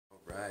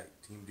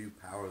Team Do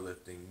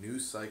Powerlifting new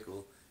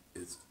cycle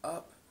is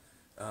up.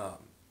 Um,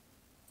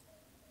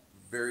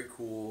 Very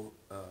cool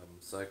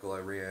cycle I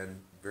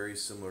ran, very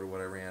similar to what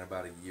I ran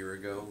about a year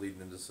ago,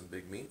 leading into some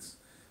big meets.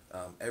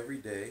 Every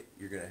day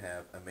you're going to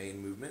have a main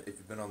movement. If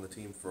you've been on the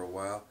team for a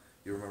while,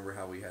 you remember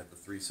how we had the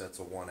 3 sets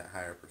of 1 at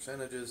higher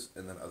percentages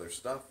and then other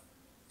stuff.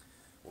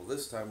 Well,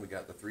 this time we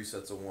got the 3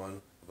 sets of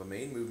 1 of a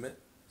main movement.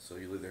 So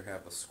you'll either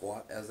have a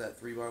squat as that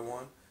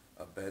 3x1,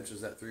 a bench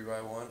as that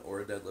 3x1,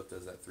 or a deadlift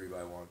as that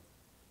 3x1.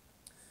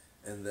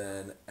 And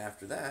then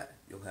after that,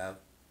 you'll have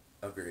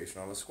a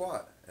variation on a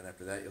squat, and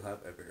after that you'll have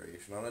a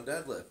variation on a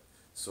deadlift.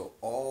 So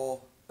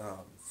all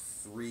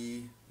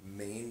 3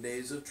 main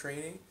days of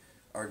training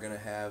are going to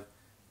have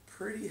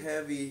pretty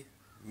heavy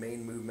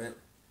main movement,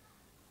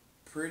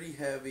 pretty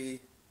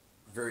heavy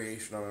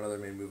variation on another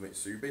main movement.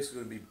 So you're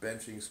basically going to be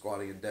benching,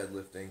 squatting, and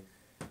deadlifting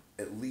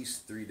at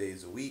least 3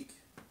 days a week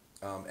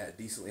at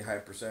decently high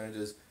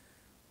percentages,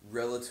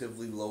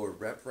 relatively lower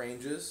rep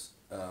ranges.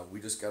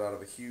 We just got out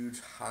of a huge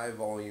high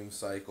volume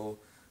cycle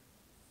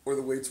where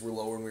the weights were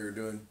lower and we were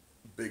doing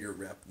bigger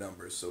rep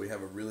numbers. So we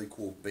have a really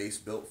cool base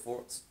built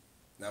for us.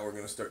 Now we're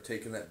going to start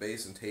taking that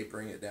base and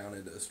tapering it down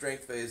into a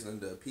strength phase and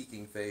into a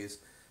peaking phase.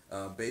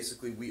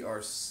 Basically, we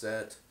are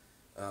set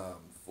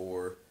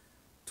for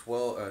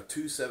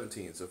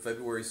 2/17. So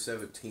February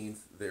 17th,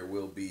 there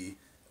will be,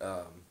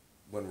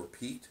 when we're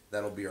peaked,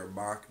 that'll be our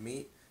mock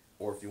meet.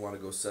 Or if you want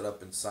to go set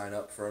up and sign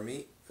up for a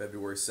meet,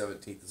 February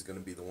 17th is going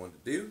to be the one to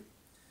do.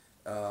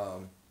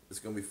 It's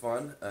going to be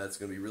fun. It's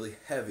going to be really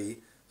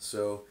heavy.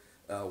 So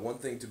one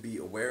thing to be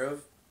aware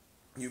of,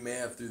 you may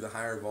have through the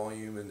higher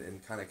volume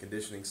and kind of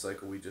conditioning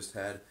cycle we just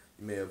had,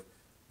 you may have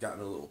gotten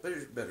a little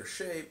bit better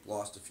shape,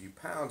 lost a few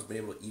pounds, been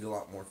able to eat a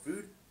lot more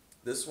food.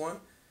 This one,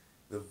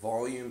 the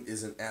volume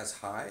isn't as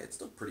high. It's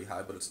still pretty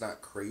high, but it's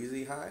not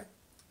crazy high.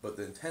 But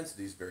the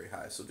intensity is very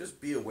high. So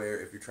just be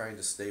aware if you're trying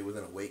to stay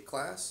within a weight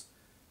class,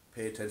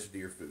 pay attention to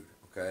your food,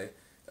 okay?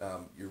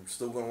 You're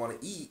still going to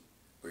want to eat,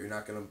 but you're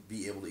not going to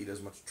be able to eat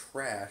as much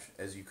trash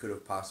as you could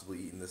have possibly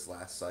eaten this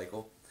last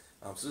cycle.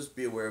 So just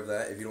be aware of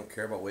that. If you don't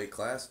care about weight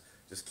class,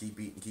 just keep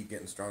eating, keep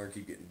getting stronger,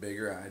 keep getting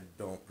bigger. I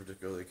don't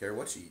particularly care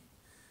what you eat.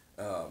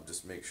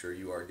 Just make sure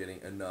you are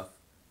getting enough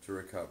to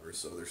recover.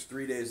 So there's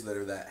 3 days that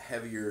are that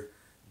heavier,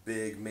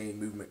 big main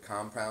movement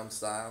compound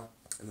style.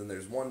 And then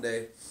there's one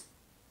day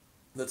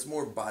that's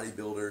more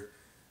bodybuilder,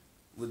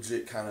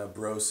 legit kind of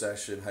bro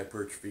session,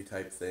 hypertrophy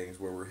type things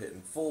where we're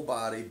hitting full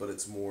body, but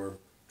it's more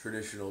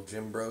traditional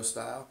gym bro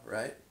style,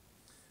 right?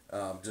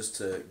 Just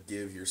to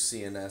give your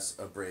CNS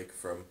a break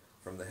from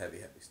the heavy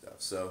stuff.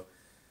 So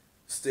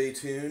stay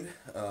tuned.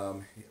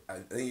 I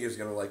think you're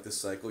going to like this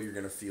cycle. You're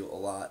going to feel a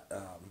lot.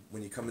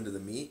 When you come into the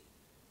meet,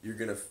 you're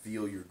going to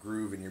feel your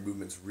groove and your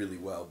movements really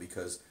well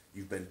because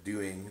you've been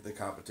doing the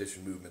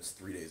competition movements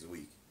 3 days a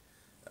week.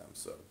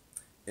 So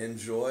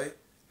enjoy.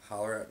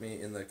 Holler at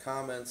me in the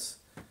comments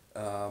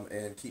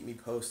and keep me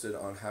posted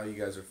on how you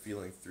guys are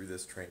feeling through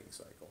this training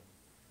cycle.